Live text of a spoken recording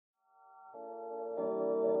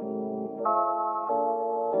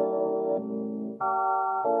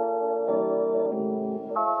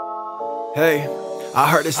Hey, I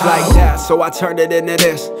heard it's like that, so I turned it into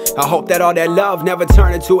this. I hope that all that love never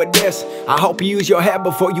turned into a diss. I hope you use your head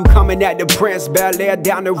before you coming at the prince. Barely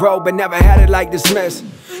down the road, but never had it like dismissed.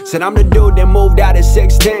 Said I'm the dude that moved out at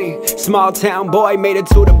 16. Small town boy, made it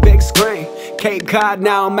to the big screen. Cape Cod,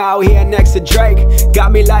 now I'm out here next to Drake.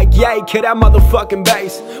 Got me like, yay, kill that motherfucking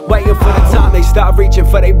bass. Waiting for the time they start reaching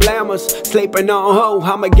for they blammers. Sleeping on who?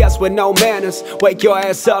 I'm a guest with no manners. Wake your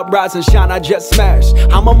ass up, rise and shine, I just smashed.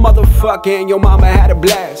 I'm a motherfucker and your mama had a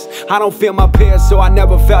blast. I don't feel my peers, so I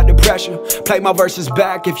never felt the pressure. Play my verses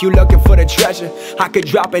back if you looking for the treasure. I could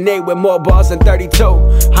drop an 8 with more bars than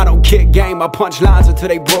 32. I don't kick game, I punch lines until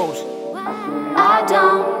they bruise. I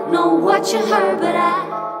don't know what you heard, but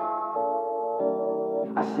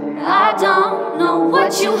I don't know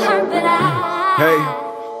what you heard, but Hey,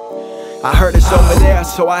 I heard it's over there,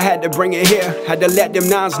 so I had to bring it here. Had to let them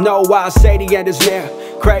nines know why I say the end is near.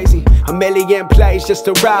 Crazy, a million plays just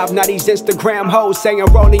arrived. Now these Instagram hoes saying,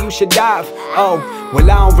 Rowlan, you should dive. Oh, well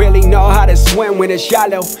I don't really know how to swim when it's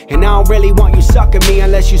shallow. And I don't really want you sucking me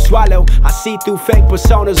unless you swallow. I see through fake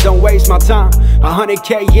personas, don't waste my time.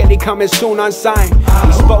 100K yearly coming soon unsigned.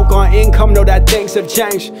 We spoke on income, know that things have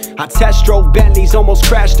changed. I test drove Bentleys, almost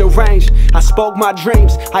crashed the range. I spoke my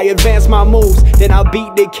dreams, I advanced my moves. Then I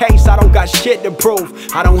beat the case, I don't got shit to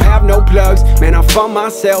prove. I don't have no plugs, man I'm from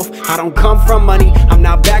myself. I don't come from money, I'm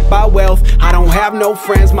not backed by wealth. I don't have no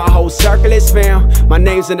friends, my whole circle is fam. My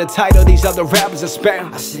name's in the title, these other rappers are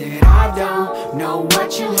spam. I said I don't know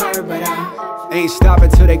what you heard, but I ain't stopping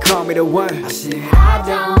till they call me the one. I said I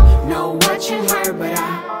don't know what you heard, but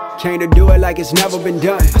I came to do it like it's never been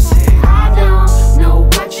done. I said I don't know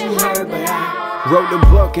what you heard, but I wrote the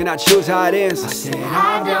book and I choose how it ends. I said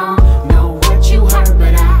I don't know what you heard,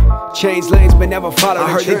 but I changed lanes but never followed the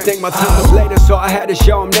trends. I heard they think my time was later, so I had to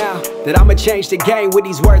show them now that I'ma change the game with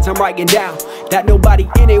these words I'm writing down. That nobody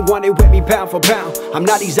in it wanted with me pound for pound. I'm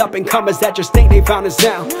not these up and comers that just think they found a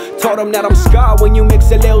sound. Told them that I'm scarred when you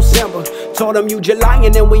mix a little Simba. Told them you July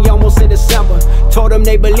and then we almost in December. Told them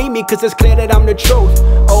they believe me cause it's clear that I'm the truth.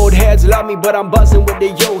 Old heads love me but I'm buzzing with the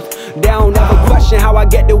youth. They don't ever question how I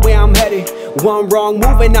get to where I'm headed. One wrong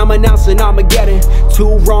move and I'm announcing Armageddon.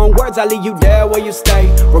 2 wrong words, I leave you there where you stay.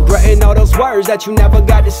 Regretting all those words that you never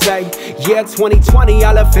got to say. Yeah, 2020,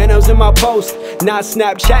 I left phantoms in my post. Not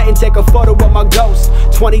Snapchat and take a photo with my ghost.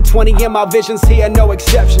 2020 and my visions here, no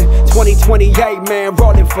exception. 2028, man,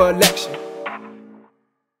 rolling for election.